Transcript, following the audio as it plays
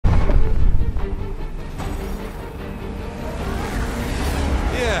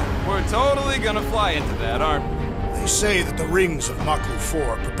we're totally gonna fly into that, aren't we? They say that the rings of Maklu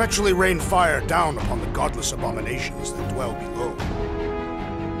 4 perpetually rain fire down upon the godless abominations that dwell below.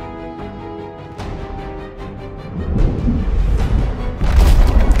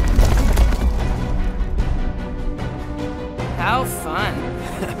 How fun.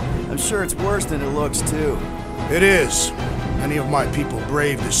 I'm sure it's worse than it looks, too. It is. Many of my people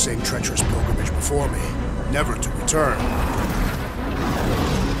braved this same treacherous pilgrimage before me, never to return.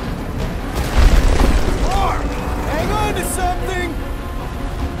 Mark! Hang on to something!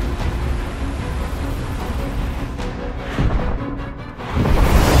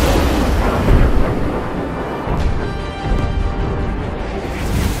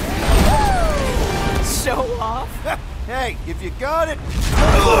 Show off. Hey, if you got it...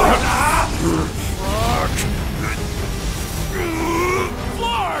 Clark!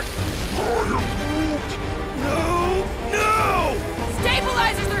 No!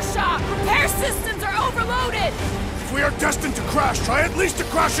 Stabilizers are shot. Repair systems are overloaded. If we are destined to crash, try at least to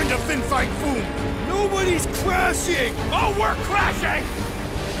crash into Fin Fang Foom! Nobody's crashing! Oh, we're crashing!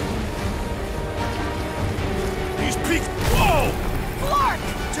 These peaks... Whoa! Clark!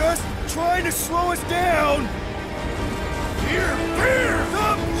 Just trying to slow us down! Here! Here!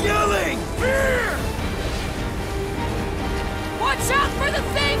 Stop yelling! Here! Watch out for the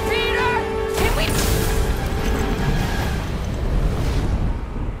thing, Peter! Can we...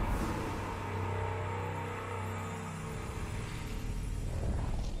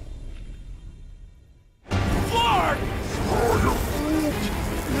 Clark!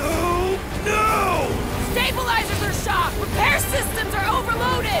 No! Stabilizers are shot. Repair systems are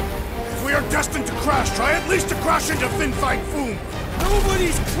overloaded. If we are destined to crash, try at least to crash into Fin Fang Foom!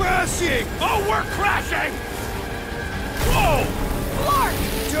 Nobody's crashing! Oh, we're crashing! Whoa! Clark!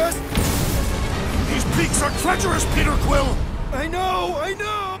 Just... These peaks are treacherous, Peter Quill! I know!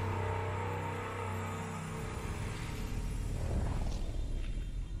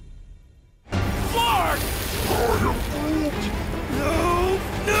 Clark!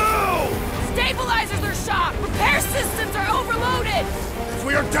 No! Stabilizers are shot. Repair systems are overloaded. If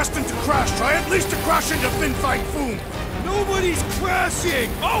we are destined to crash, try at least to crash into Fin Fang Foom! Nobody's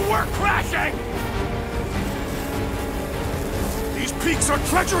crashing! Oh, we're crashing! These peaks are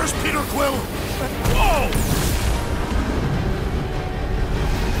treacherous, Peter Quill! Whoa!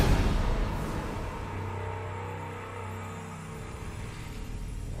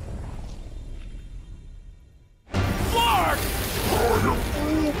 Clark!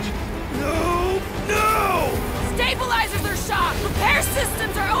 No! Stabilizers are shot. Repair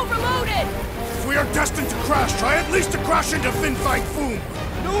systems are overloaded. If we are destined to crash, try at least to crash into Fin Fang Foom!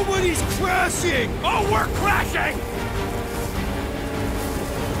 Nobody's crashing! Oh, we're crashing!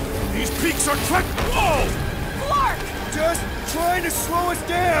 These peaks are Whoa! Clark! Just trying to slow us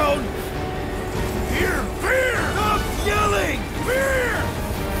down! Here! Here! Stop yelling! Here!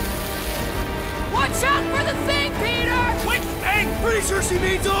 Watch out for the thing, Peter! Which thing? Pretty sure she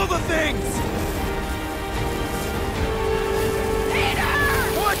means all the things! Peter!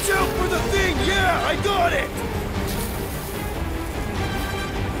 Watch out for the thing! Yeah, I got it!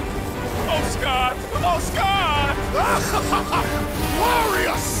 Oh, Scott! Oh, Scott!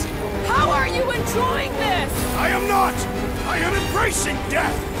 Glorious! How are you enjoying this? I am not! I am embracing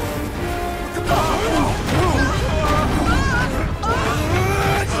death!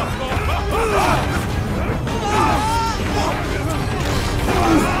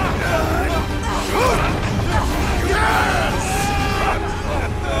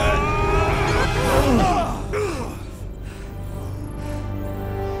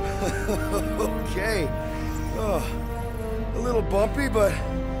 Okay. Oh, a little bumpy, but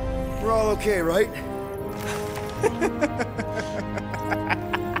we're all okay, right?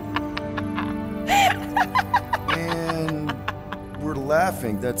 And we're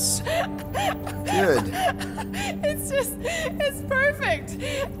laughing. That's good. It's perfect.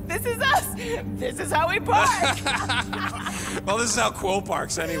 This is us. This is how we park. Well, this is how Quill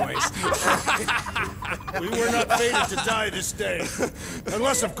parks, anyways. We were not fated to die this day.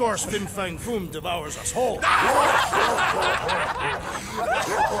 Unless, of course, Fin Fang Foom devours us whole. Hey,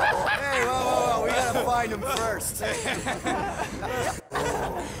 whoa, we gotta find him first.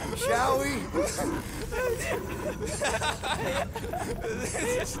 Shall we?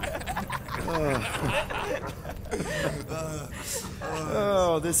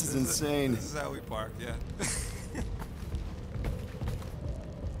 Oh, this is insane. This is how we park, yeah.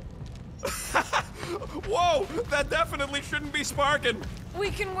 Whoa! That definitely shouldn't be sparking! We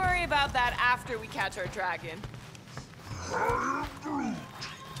can worry about that after we catch our dragon.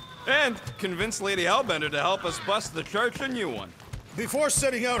 And convince Lady Hellbender to help us bust the church a new one. Before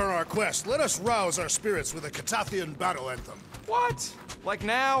setting out on our quest, let us rouse our spirits with a Catathian battle anthem. What? Like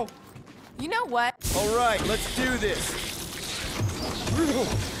now? You know what? All right, let's do this.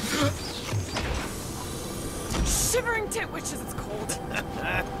 Shivering tit wishes it's cold.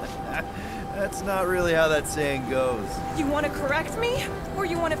 That's not really how that saying goes. You want to correct me? Or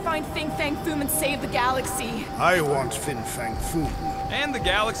you want to find Fin Fang Foom and save the galaxy? I want Fin Fang Foom. And the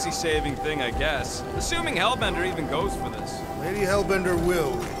galaxy-saving thing, I guess. Assuming Hellbender even goes for this. Lady Hellbender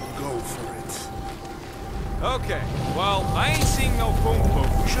will go for it. Okay, well, I ain't seeing no boom poop.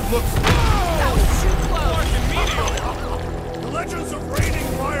 We should look for... That was too close. Fucking meteor! The legends of raining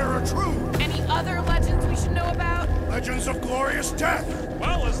fire are true. Any other legends we should know about? Legends of glorious death.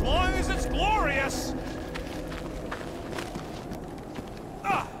 Well, as long as it's glorious.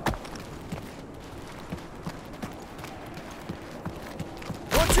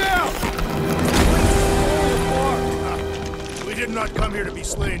 Watch out! We did not come here to be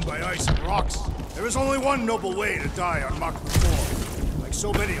slain by ice and rocks. There is only one noble way to die on Mach 4, like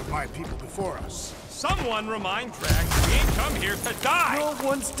so many of my people before us. Someone remind Drax we ain't come here to die! No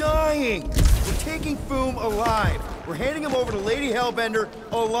one's dying! We're taking Foom alive. We're handing him over to Lady Hellbender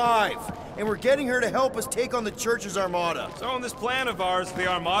alive. And we're getting her to help us take on the Church's armada. So in this plan of ours, the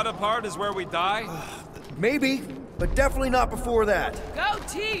Armada part is where we die? Maybe, but definitely not before that. Go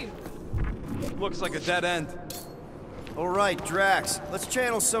team! Looks like a dead end. All right, Drax, let's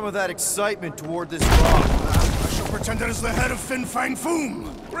channel some of that excitement toward this rock. I shall pretend that is the head of Fin Fang Foom.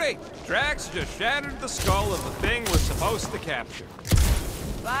 Great! Drax just shattered the skull of the thing we're supposed to capture.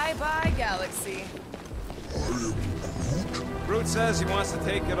 Bye-bye, galaxy. Groot says he wants to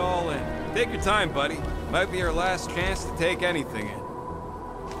take it all in. Take your time, buddy. Might be our last chance to take anything in.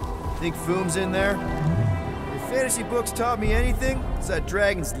 Think Foom's in there? If fantasy books taught me anything, it's that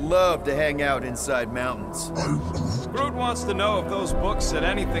dragons love to hang out inside mountains. Groot wants to know if those books said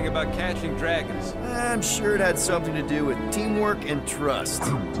anything about catching dragons. I'm sure it had something to do with teamwork and trust.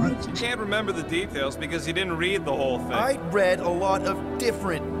 He can't remember the details because he didn't read the whole thing. I read a lot of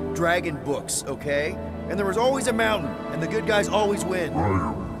different dragon books, okay? And there was always a mountain, and the good guys always win.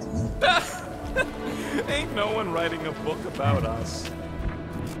 Ain't no one writing a book about us.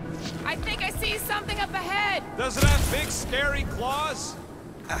 I think I see something up ahead. Does it have big, scary claws?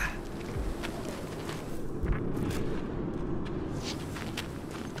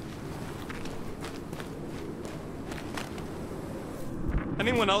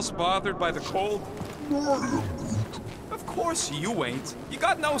 Anyone else bothered by the cold? Of course you ain't. You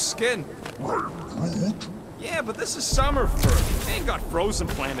got no skin. Yeah, but this is summer fur. They ain't got frozen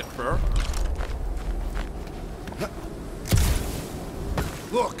planet fur.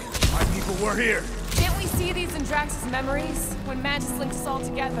 Look, my people were here. Can't we see these in Drax's memories? When Mantis linked us all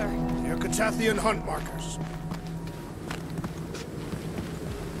together. They're Catathian hunt markers.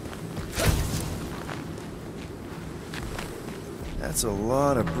 That's a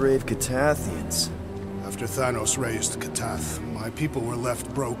lot of brave Catathians. After Thanos raised Catath, my people were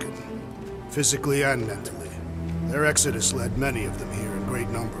left broken, physically and mentally. Their exodus led many of them here in great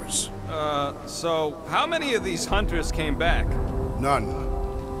numbers. So how many of these hunters came back? None.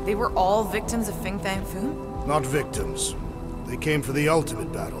 They were all victims of Fin Fang Foom? Not victims. They came for the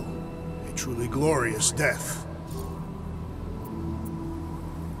ultimate battle. A truly glorious death.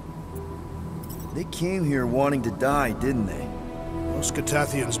 They came here wanting to die, didn't they? Most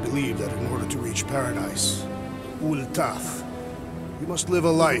Catathians believe that in order to reach paradise, Ultath, you must live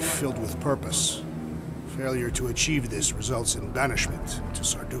a life filled with purpose. Failure to achieve this results in banishment to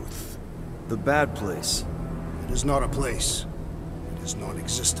Sarduth. The bad place. It is not a place. It is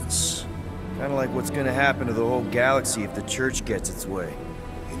non-existence. Kinda like what's gonna happen to the whole galaxy if the Church gets its way.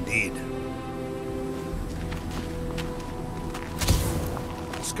 Indeed.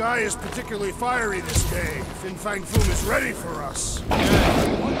 The sky is particularly fiery this day. Fin Fang Foom is ready for us. Is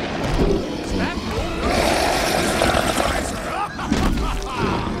that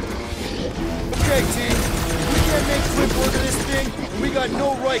Okay, team. We can't make quick work of this thing, and we got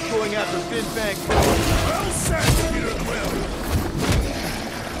no right going after Fin Fang Foom. Well said, Peter Quill.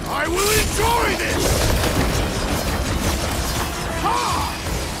 I will enjoy this! Ha!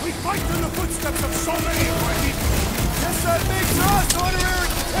 We fight in the footsteps of so many of my people. Guess that makes us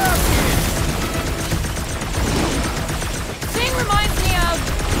honorary Catathians! Thing reminds me of...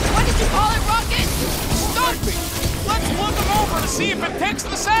 What did you call it, Rocket? Stop me! Let's look them over to see if it picks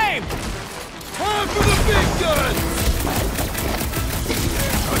the same! Time for the big guns!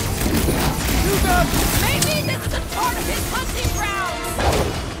 You got... Maybe this is a part of his hunting grounds!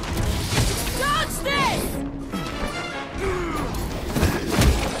 Dodge this!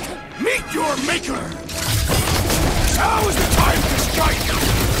 Meet your maker! Now is the time to strike!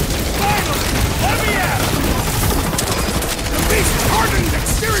 Finally! Let me at him! The beast's hardened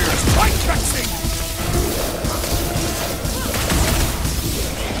exterior is quite vexing!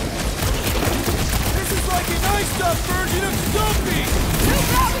 This is like an iced up version of Stumpy! Too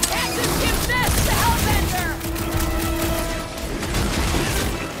bad we can't just give this to Hellbender!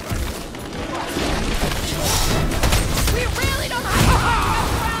 We really don't have to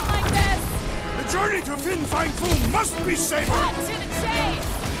mess around like this! The journey to Fin Fang Foom must be savored! Cut to the chase!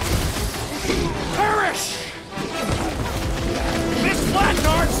 Perish! This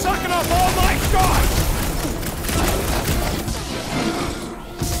flatnard's sucking up all my stars!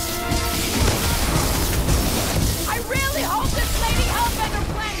 I really hope this Lady Hellbender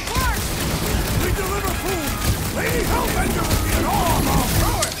plan works! We deliver food! Lady Hellbender will be in awe of our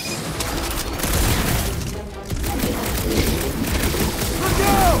prowess! Look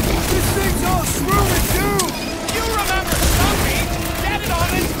out! This thing's all swirling too! You remember Stumpy? Get it on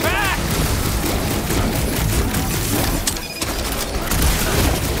its back!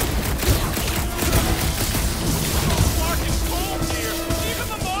 Fucking cold here. Even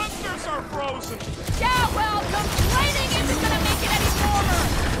the monsters are frozen. Yeah, well, complaining isn't gonna make it any warmer!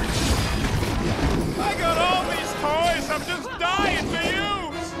 I got all these toys I'm just dying to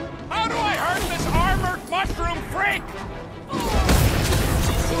use. How do I hurt this armored mushroom freak?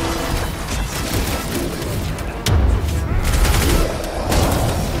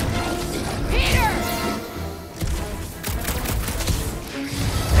 Peter!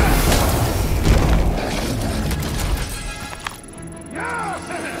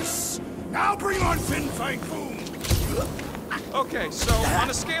 Yes! Now bring on Fin Fang Foom! Okay, so on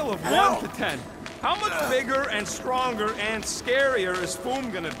a scale of 1 to 10, how much bigger and stronger and scarier is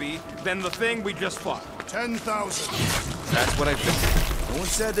Foom gonna be than the thing we just fought? 10,000. That's what I think. No one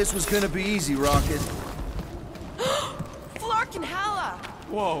said this was gonna be easy, Rocket. Flark and Hella!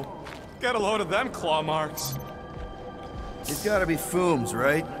 Whoa, get a load of them claw marks. It's gotta be Fooms,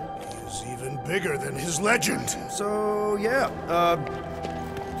 right? He's even bigger than his legend. So, yeah,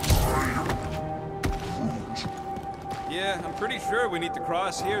 Yeah, I'm pretty sure we need to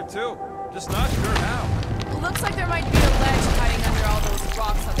cross here too. Just not sure how. Looks like there might be a ledge hiding under all those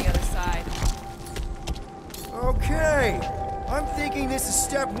rocks on the other side. okay. I'm thinking this is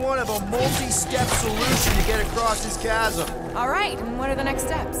step one of a multi-step solution to get across this chasm. Alright, and what are the next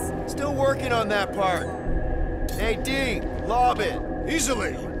steps? Still working on that part. Hey, D, lob it.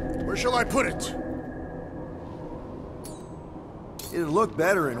 Easily. Where shall I put it? It'll look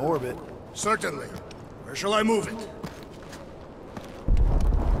better in orbit. Certainly. Where shall I move it?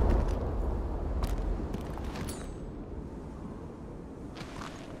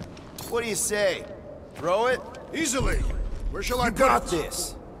 What do you say? Throw it? Easily. Where shall I You put got it?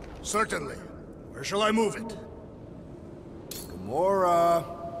 this. Certainly. Where shall I move it? Gamora.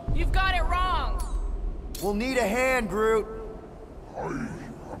 You've got it wrong! We'll need a hand, Groot.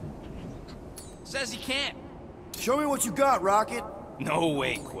 Says he can't. Show me what you got, Rocket. No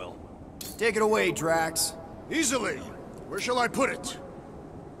way, Quill. Take it away, Drax. Easily. Where shall I put it?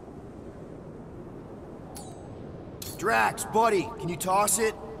 Drax, buddy, can you toss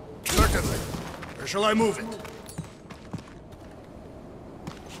it? Certainly. Where shall I move it?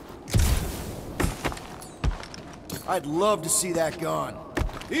 I'd love to see that gone.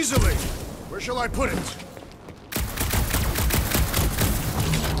 Easily. Where shall I put it?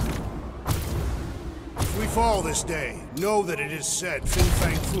 If we fall this day, know that it is said Fin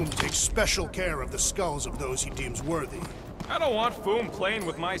Fang Foom takes special care of the skulls of those he deems worthy. I don't want Foom playing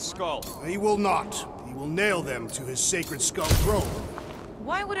with my skull. He will not. He will nail them to his sacred skull throne.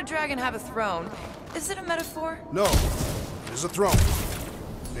 Why would a dragon have a throne? Is it a metaphor? No, it is a throne.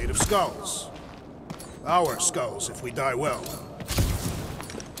 Made of skulls. Our skulls, if we die well.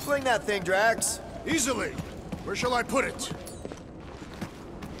 Fling that thing, Drax. Easily. Where shall I put it?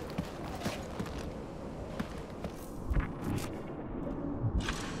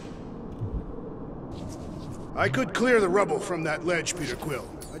 I could clear the rubble from that ledge, Peter Quill.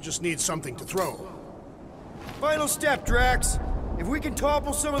 I just need something to throw. Final step, Drax. If we can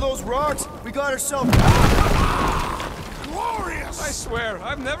topple some of those rocks, we got ourselves... Glorious! I swear,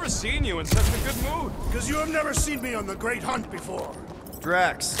 I've never seen you in such a good mood. Because you have never seen me on the Great Hunt before.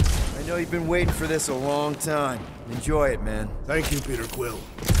 Drax, I know you've been waiting for this a long time. Enjoy it, man. Thank you, Peter Quill.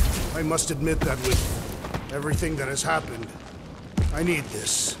 I must admit that with everything that has happened, I need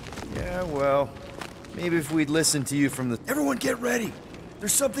this. Yeah, well, maybe if we'd listened to you from the... Everyone get ready!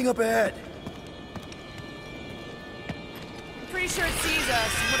 There's something up ahead! I'm pretty sure it sees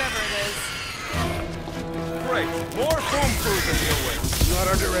us, whatever it is. Great, more Foom crew to deal with. not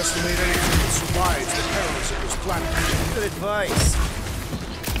underestimate anything that survives the perils of this planet. Good advice.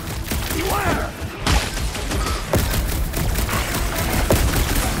 Beware!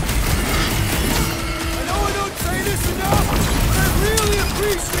 I know I don't say this enough, but I really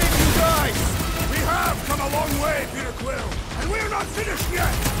appreciate you guys! We have come a long way, Peter Quill, and we're not finished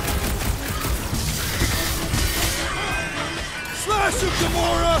yet! Slash him,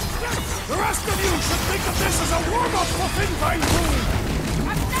 Gamora! The rest of you should think of this as a warm-up for Fin Fang Foom!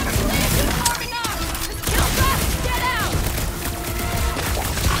 I've never played you long enough! Just kill fast and get out!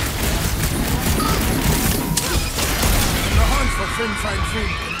 The hunt for Fin Fang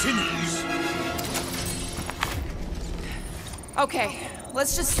Foom continues. Okay,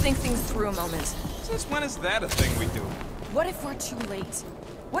 let's just think things through a moment. Since when is that a thing we do? What if we're too late?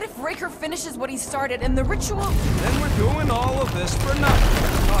 What if Raker finishes what he started and the ritual? Then we're doing all of this for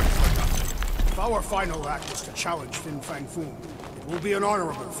nothing. Not for nothing. If our final act is to challenge Fin Fang Foom, it will be an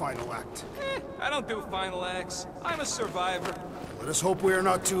honorable final act. I don't do final acts. I'm a survivor. Let us hope we are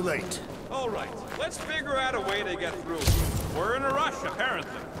not too late. All right, let's figure out a way to get through. We're in a rush,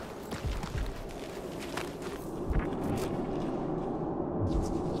 apparently.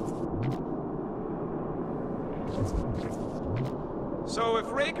 So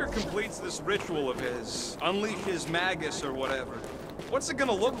if Raker completes this ritual of his, unleashes Magus or whatever, what's it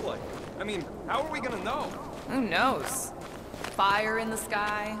gonna look like? I mean, how are we gonna know? Who knows? Fire in the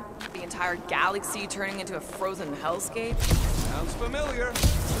sky? The entire galaxy turning into a frozen hellscape? Sounds familiar.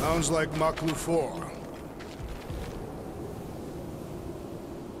 Sounds like Maklu 4.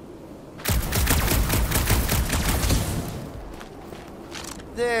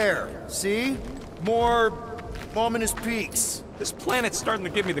 There, see? More ominous peaks. This planet's starting to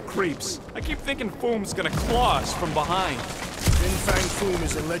give me the creeps. I keep thinking Foom's gonna claw us from behind. Fin Fang Foom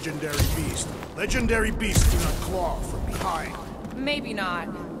is a legendary beast. Legendary beasts do not claw from behind. Maybe not,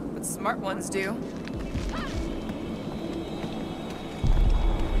 but smart ones do.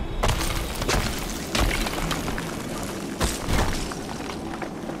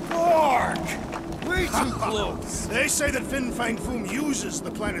 Ark! Way too close! They say that Fin Fang Foom uses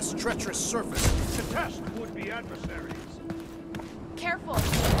the planet's treacherous surface to test would-be adversaries. Careful!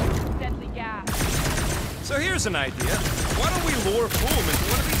 Deadly gas. So here's an idea. Why don't we lure Foom into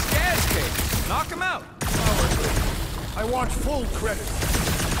one of these gas caves? Knock him out. I want full credit.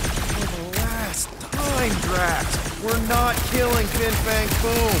 For the last time, Drax! We're not killing Fin Fang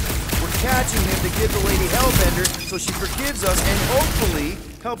Foom! We're catching him to give the Lady Hellbender so she forgives us and hopefully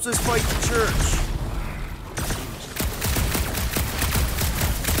helps us fight the Church.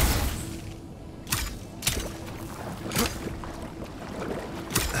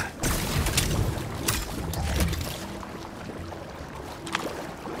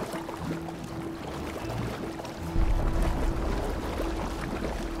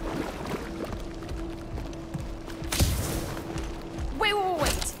 Wait.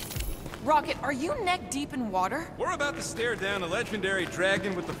 Rocket, are you neck deep in water? We're about to stare down a legendary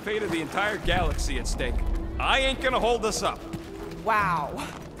dragon with the fate of the entire galaxy at stake. I ain't gonna hold us up. Wow.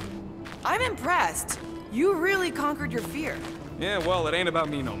 I'm impressed. You really conquered your fear. Yeah, well, it ain't about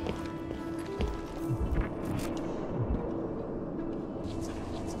me no more.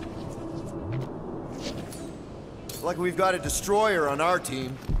 Like we've got a destroyer on our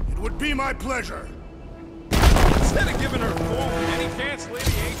team. It would be my pleasure. Instead of giving her Foom any chance,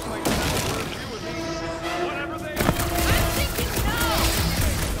 Lady H might settle for a few of these. Whatever they are. I'm thinking no!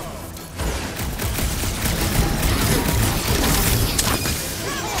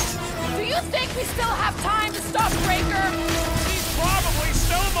 Do you think we still have time to stop Raker? He's probably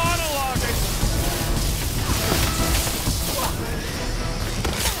still monologuing.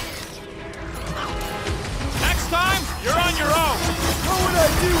 Next time, you're on your own. What would I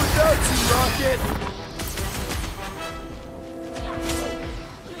do without you, Rocket?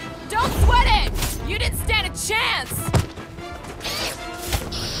 Don't sweat it! You didn't stand a chance!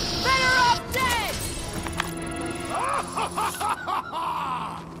 Better off dead!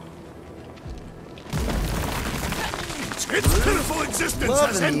 Its pitiful existence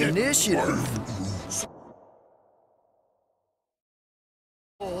has Loving the ended. initiative.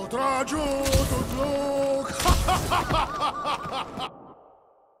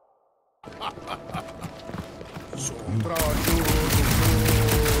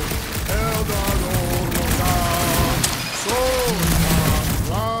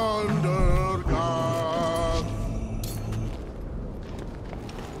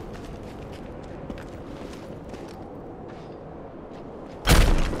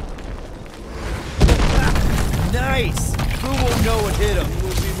 Nice! Who won't know what hit him? You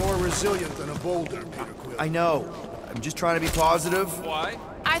will be more resilient than a boulder, Peter Quill. I know. I'm just trying to be positive. Why?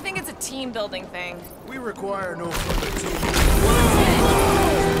 I think it's a team-building thing. We require no further team. The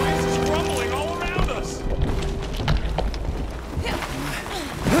place is crumbling all around us.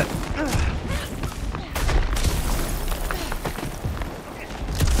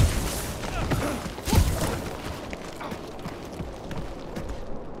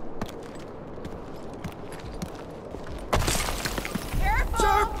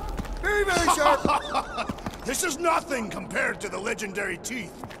 Very sharp! This is nothing compared to the legendary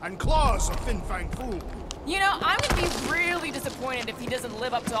teeth and claws of Fin Fang Foom. You know, I'm gonna be really disappointed if he doesn't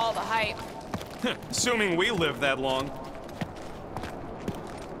live up to all the hype. Assuming we live that long.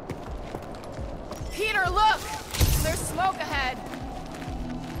 Peter, look! There's smoke ahead.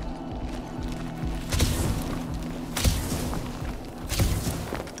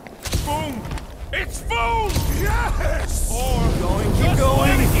 Boom! It's Foom! Yes! Or Keep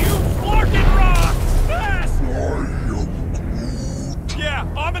going! huge flarkin' rock! Fast! Yeah,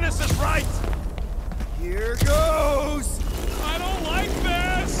 Ominous is right! Here goes! I don't like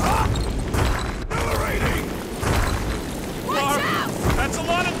this! Exhilarating! Clark, that's a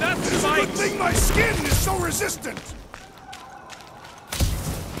lot of death It's a good spikes! thing my skin is so resistant!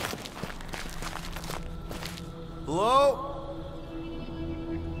 Hello?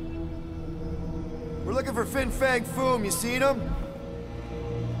 We're looking for Fin Fang Foom. You seen him?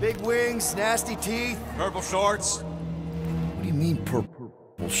 Big wings, nasty teeth. Purple shorts? What do you mean purple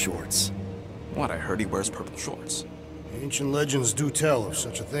shorts? What, I heard he wears purple shorts. Ancient legends do tell of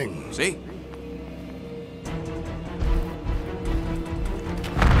such a thing. See?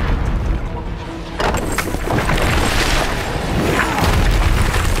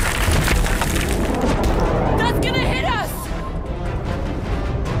 That's gonna hit us!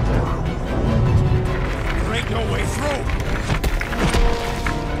 There ain't no way through!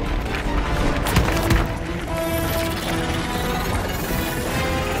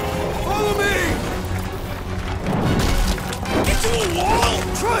 Follow me! Into a wall!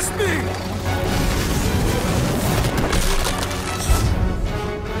 Trust me!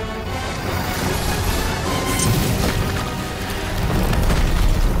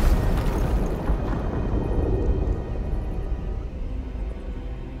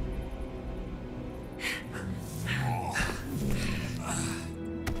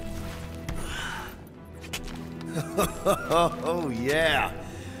 Oh, yeah.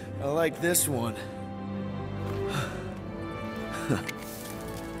 I like this one.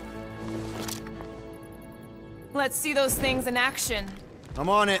 Let's see those things in action. I'm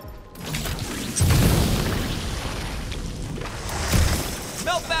on it.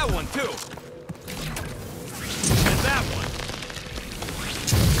 Melt that one, too! And that one.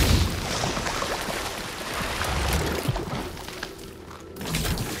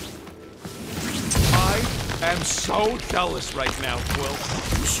 I am so jealous right now, Quill.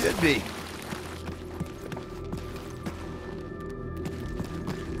 You should be.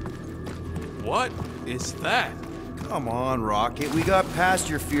 What is that? Come on, Rocket. We got past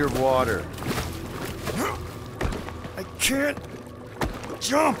your fear of water. I can't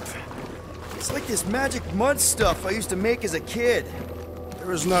jump. It's like this magic mud stuff I used to make as a kid.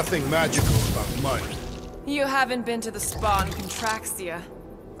 There is nothing magical about mud. You haven't been to the spa in Contraxia.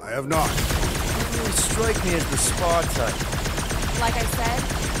 I have not. You really strike me as the spa type. Like I said,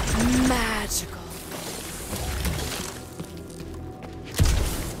 magical.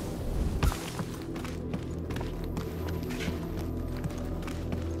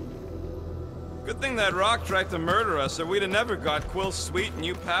 Good thing that rock tried to murder us, or we'd have never got Quill's sweet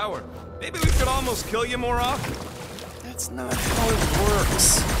new power. Maybe we could almost kill you more often. That's not how it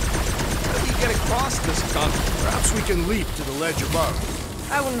works. How do you get across this gunk? Perhaps we can leap to the ledge above.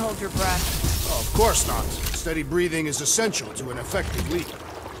 I wouldn't hold your breath. Oh, of course not. Steady breathing is essential to an effective leap.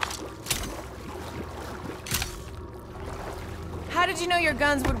 How did you know your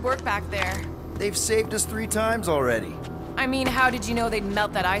guns would work back there? They've saved us 3 times already. I mean, how did you know they'd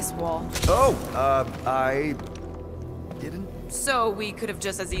melt that ice wall? Oh, I didn't. So we could have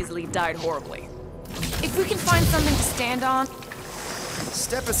just as easily died horribly. If we can find something to stand on...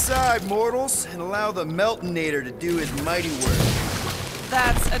 Step aside, mortals, and allow the Meltonator to do his mighty work.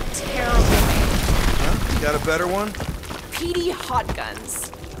 That's a terrible name. Huh? You got a better one? PD Hot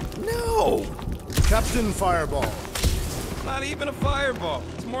Guns. No! Captain Fireball. Not even a fireball.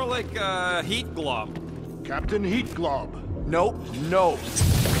 It's more like a heat glob. Captain Heat Glob. Nope, no.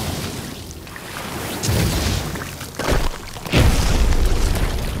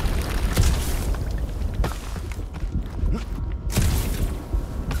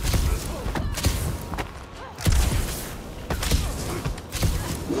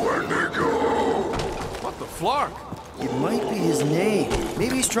 What the flark?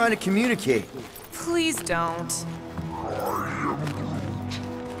 trying to communicate. Please don't.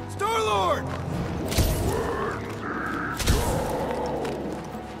 Star-Lord!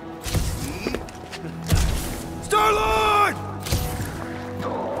 Star-Lord!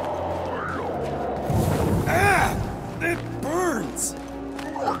 Ah! It burns!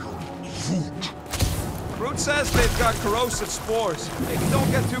 Groot says they've got corrosive spores. Maybe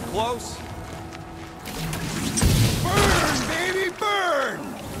don't get too close. Burn, baby, burn!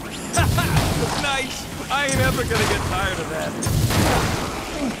 Nice! I ain't ever gonna get tired of that.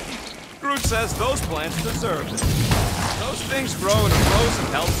 Groot says those plants deserve it. Those things grow in a frozen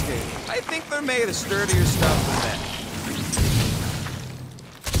hellscape. I think they're made of sturdier stuff than that.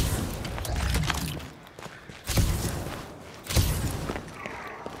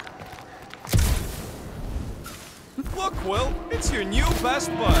 Look, Will, it's your new best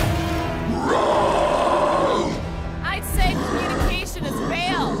bud. I'd say communication has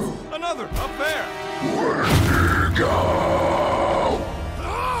failed. Another, up there.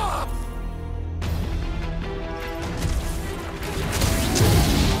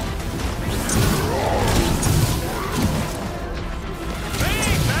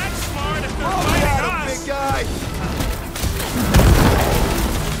 Hey, that's smart if they're fighting us. Big guy!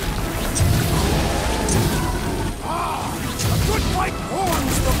 Good fight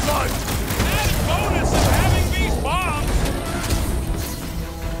warms the blood! Added bonus of having these bombs.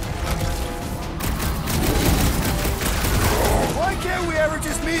 Why can't we ever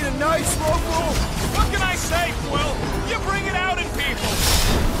just meet a nice local? What can I say, Quill? You bring it out in people.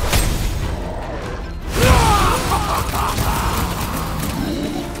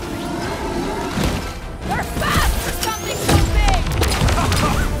 They're fast for something so big!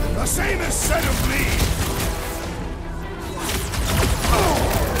 The same is said of me!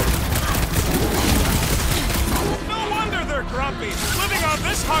 No wonder they're grumpy, living on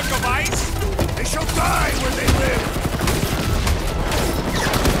this hunk of ice. They shall die where they live!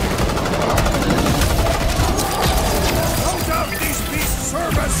 No doubt these beasts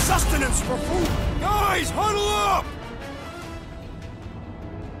serve as sustenance for food! Guys, huddle up!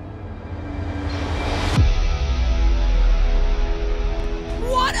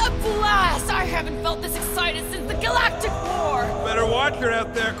 What a blast! I haven't felt this excited since the Galactic War! Better watch her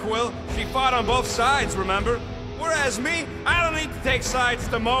out there, Quill. She fought on both sides, remember? Whereas me, I don't need to take sides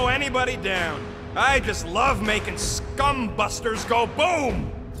to mow anybody down. I just love making scumbusters go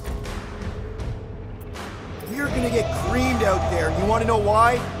boom! We're gonna get creamed out there. You wanna know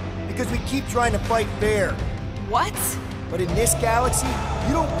why? Because we keep trying to fight fair. What? But in this galaxy,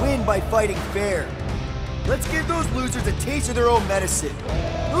 you don't win by fighting fair. Let's give those losers a taste of their own medicine.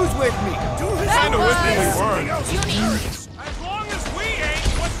 Who's with me? Kinda with me we weren't. Unique. As long as we ain't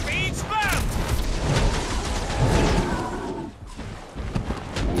what feeds them!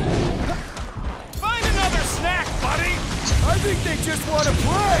 Find another snack, buddy! I think they just want to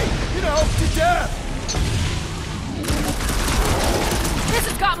play. You know, to death. This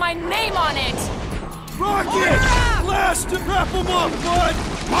has got my name on it! Rocket! Blast to wrap them up, bud!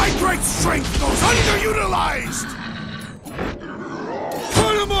 My great strength goes underutilized!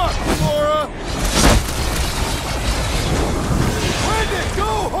 Put them up, Gamora! Wendy,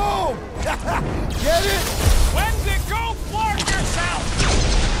 go home! Get it? Wendigo, flark yourself!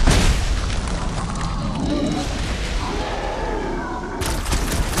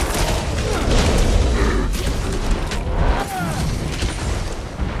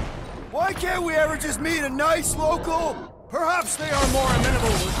 Why can't we ever just meet a nice local? Perhaps they are more amenable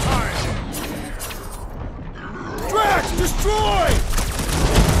with time. Drax, destroy!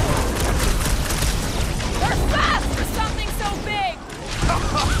 They're fast for something so big!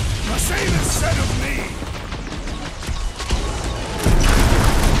 The same is said of me!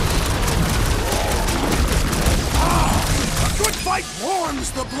 A good fight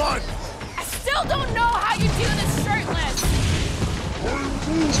warms the blood! I still don't know how you do this shirtless!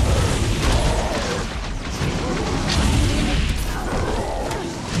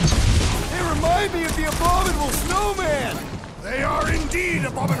 They remind me of the abominable snowman! They are indeed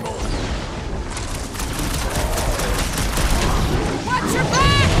abominable! Watch your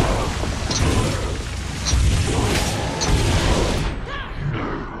back!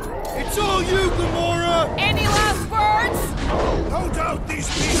 It's all you, Gamora! Any last words? No doubt these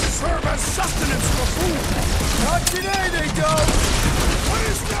beasts serve as sustenance for food! Not today, they don't! What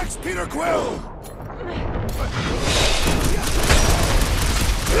is next, Peter Quill?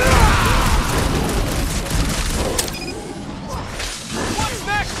 What's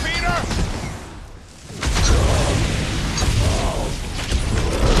next, Peter?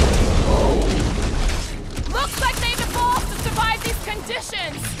 Looks like they've evolved to survive these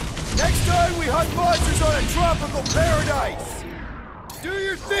conditions! Next time we hunt monsters on a tropical paradise! Do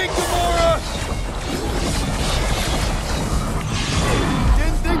your thing, Gamora!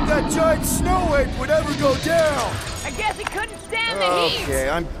 Didn't think that giant snow ape would ever go down! I guess he couldn't stand the heat! Okay,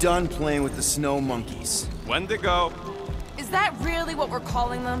 I'm done playing with the snow monkeys. Wendigo. Is that really what we're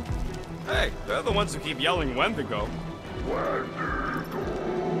calling them? Hey, they're the ones who keep yelling Wendigo.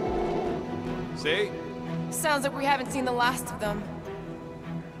 See? Sounds like we haven't seen the last of them.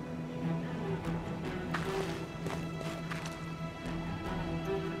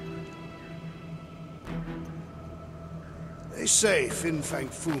 They say Fin Fang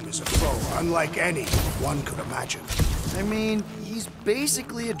Foom is a foe unlike any one could imagine. I mean, he's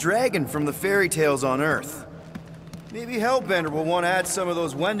basically a dragon from the fairy tales on Earth. Maybe Hellbender will want to add some of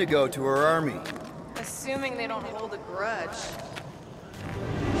those Wendigo to her army. Assuming they don't hold a grudge.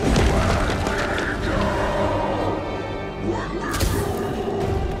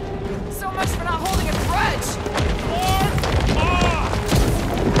 So much for not holding a grudge!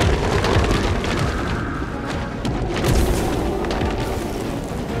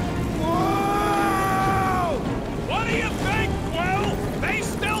 What do you think, Quill? They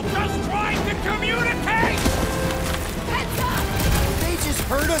still just trying to communicate! Heads up! They just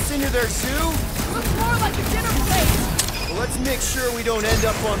herd us into their zoo? Looks more like a dinner plate! Well, let's make sure we don't end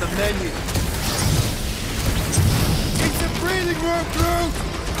up on the menu. Take some breathing room, Groot!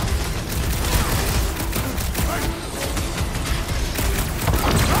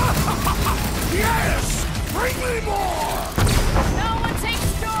 Yes! Bring me more! No one takes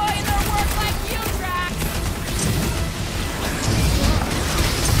joy in their work like you, Drax!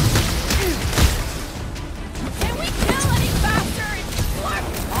 Can we kill any faster? It's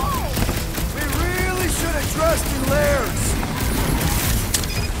Clark's home! We really should have dressed in layers.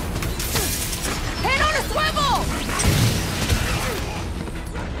 Head on a swivel!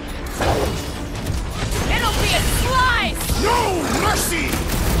 It'll be a slice! No mercy!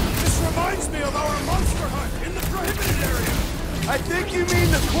 This reminds me of our monster hunt in the prohibited area. I think you mean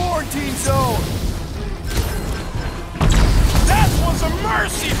the quarantine zone. That was a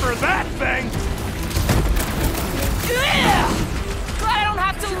mercy for that thing! Ugh! Glad I don't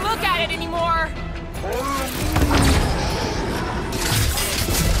have to look at it anymore!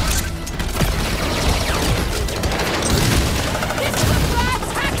 This is a bad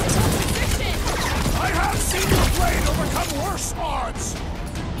tactical position! I have seen your blade overcome worse odds.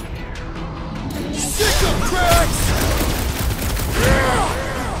 Sick of cracks!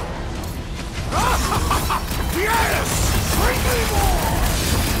 Yes! Bring me more!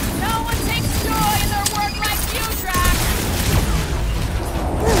 No one takes joy in their work like you, Drax!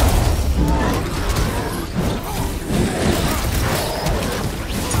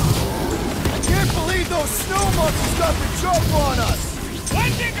 I can't believe those snow monkeys got the jump on us!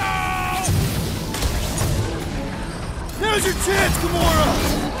 Wendigo! Now's your chance, Gamora!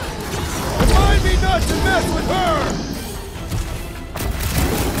 Remind me not to mess with her!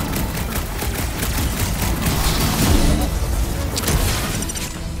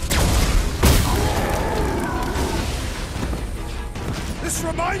 This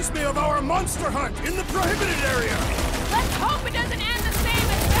reminds me of our monster hunt in the prohibited area. Let's hope it doesn't end the same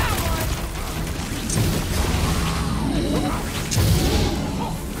as that one!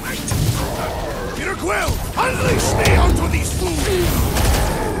 Peter Quill, unleash me onto these fools!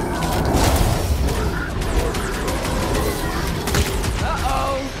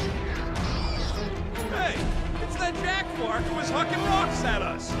 Uh-oh. Hey, it's that Jackmark who was hucking rocks at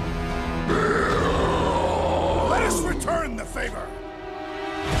us. Let us return the favor.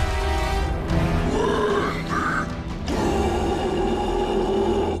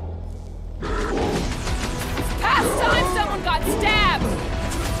 Past time someone got stabbed!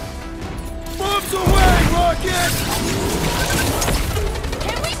 Bombs away, Rocket!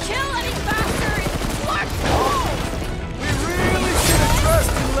 Can we kill any faster? It's Clark's home! We really should have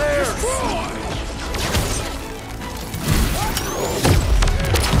dressed in layers!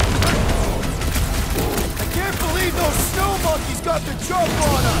 I can't believe those snow monkeys got the jump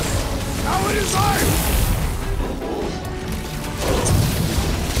on us! Now it is I!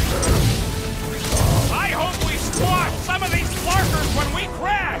 I hope we squash some of these Clarkers when we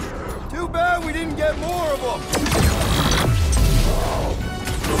crash! Too bad we didn't get more of them!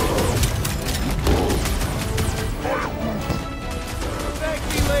 Thank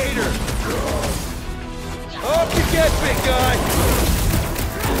me later! Up you get, big guy!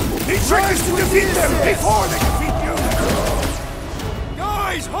 The trick is to defeat them before they defeat you!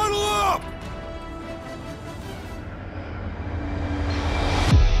 Guys, huddle up!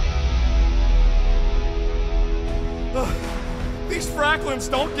 These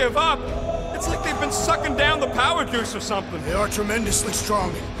Fracklins don't give up. It's like they've been sucking down the power juice or something. They are tremendously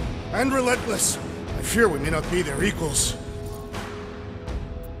strong and relentless. I fear we may not be their equals.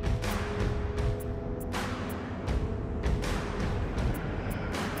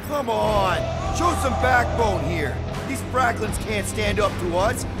 Come on! Show some backbone here! These Fracklins can't stand up to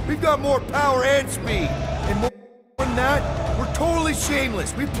us! We've got more power and speed! And more than that, we're totally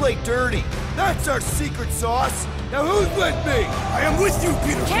shameless! We play dirty! That's our secret sauce! Now who's with me? I am with you,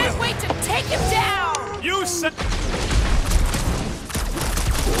 Peter Can't Quill. wait to take him down! You said...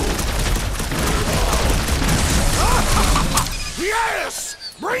 Yes!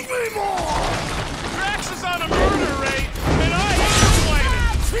 Bring me more! Drax is on a murder rate, and I hate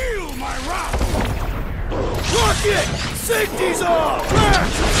Feel my wrath! Lock it! Sink these off!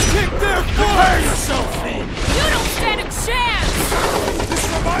 Kick their Prepare butts! yourself, fiend! You don't stand a chance! This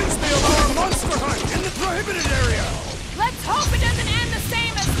reminds me of our monster hunt in the prohibited area! Let's hope it doesn't end the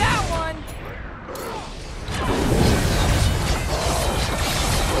same as that one!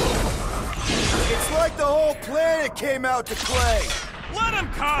 It's like the whole planet came out to play! Let him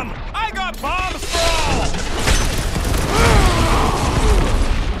come! I got bombs for all!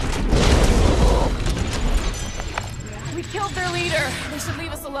 We killed their leader. They should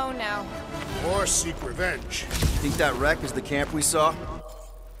leave us alone now. Or seek revenge. Think that wreck is the camp we saw?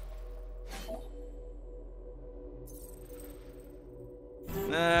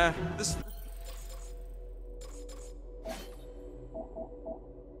 Nah, this...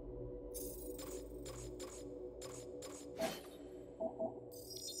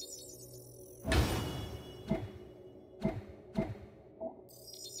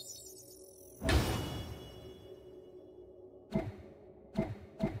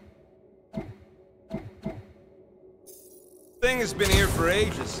 thing has been here for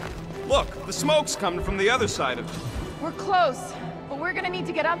ages. Look, the smoke's coming from the other side of it. We're close, but we're gonna need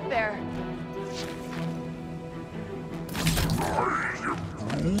to get up there.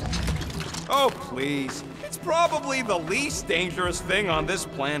 Oh, please. It's probably the least dangerous thing on this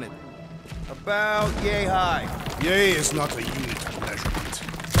planet. About yay high. Yea is not a unit of measurement.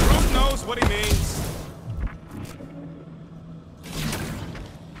 Groot knows what he means.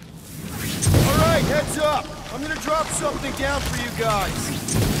 Alright, heads up! I'm gonna drop something down for you guys.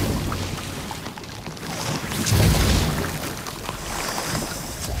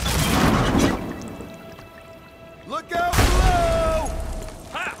 Look out below!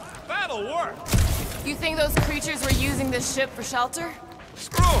 Ha! That'll work! You think those creatures were using this ship for shelter?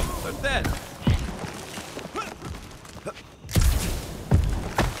 Screw them, they're dead.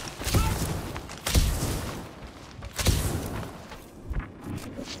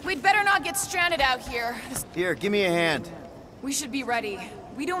 We'd better not get stranded out here. Here, give me a hand. We should be ready.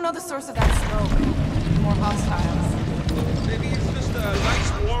 We don't know the source of that smoke. More hostiles. Maybe it's just a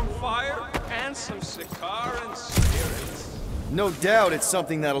nice warm fire and some Sikaran spirits. No doubt it's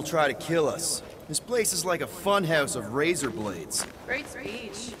something that'll try to kill us. This place is like a funhouse of razor blades. Great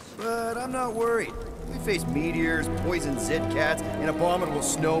speech. But I'm not worried. We face meteors, poison zit cats, and abominable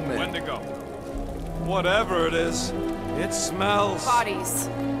snowmen. Wendigo. Whatever it is, it smells. Bodies.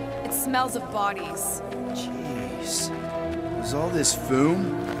 It smells of bodies. Jeez. Was all this foom?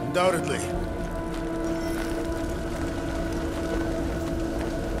 Undoubtedly.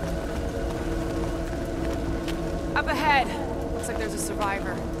 Up ahead. Looks like there's a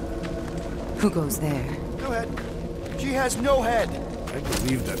survivor. Who goes there? Go ahead. She has no head. I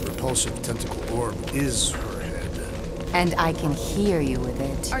believe that repulsive tentacle orb is her head. And I can hear you with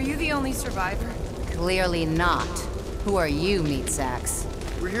it. Are you the only survivor? Clearly not. Who are you, meat sacks?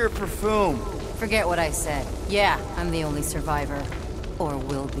 We're here for foom. Forget what I said. Yeah, I'm the only survivor. Or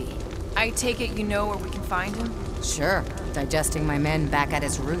will be. I take it you know where we can find him? Sure. Digesting my men back at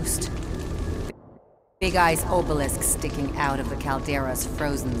his roost. Big Eye's obelisk sticking out of the Caldera's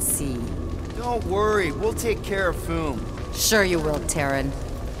frozen sea. Don't worry, we'll take care of foom. Sure you will, Terran.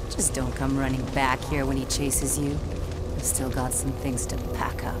 Just don't come running back here when he chases you. I've still got some things to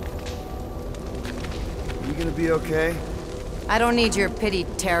pack up. You gonna be okay? I don't need your pity,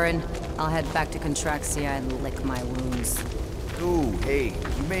 Terran. I'll head back to Contraxia and lick my wounds. Ooh, hey,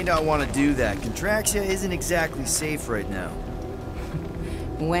 you may not want to do that. Contraxia isn't exactly safe right now.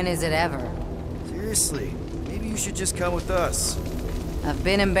 When is it ever? Seriously, maybe you should just come with us. I've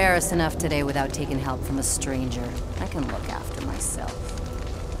been embarrassed enough today without taking help from a stranger. I can look after myself.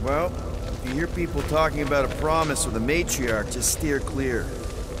 Well, if you hear people talking about a promise with a matriarch, just steer clear.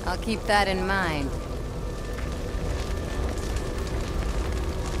 I'll keep that in mind.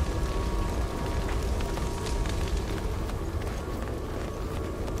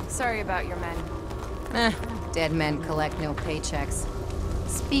 Sorry about your men. Dead men collect no paychecks.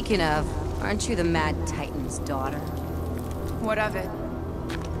 Speaking of, aren't you the Mad Titan's daughter? What of it?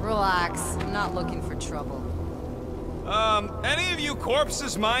 Relax, I'm not looking for trouble. Any of you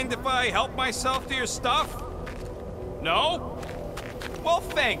corpses mind if I help myself to your stuff? No? Well,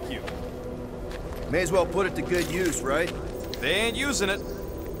 thank you. May as well put it to good use, right? They ain't using it.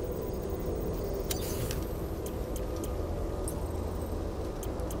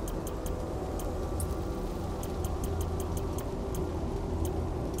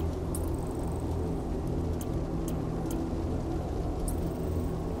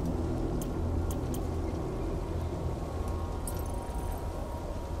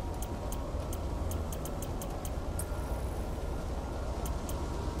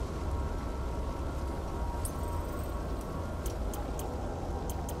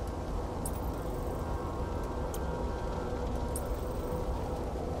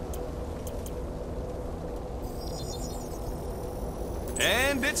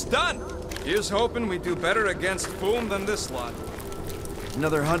 And it's done. Here's hoping we do better against Boom than this lot.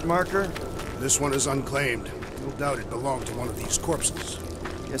 Another hunt marker? This one is unclaimed. No doubt it belonged to one of these corpses.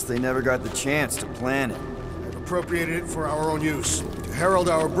 Guess they never got the chance to plan it. I've appropriated it for our own use, to herald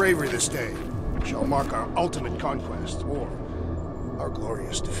our bravery this day. It shall mark our ultimate conquest, or our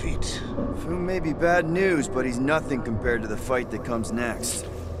glorious defeat. Foom may be bad news, but he's nothing compared to the fight that comes next.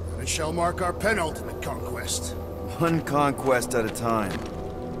 And it shall mark our penultimate conquest. One conquest at a time.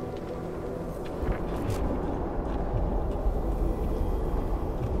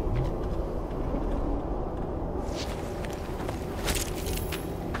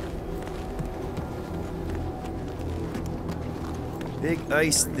 Big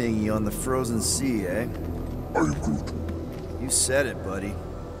ice thingy on the frozen sea, eh? You said it, buddy.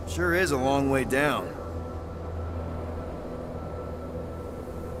 Sure is a long way down.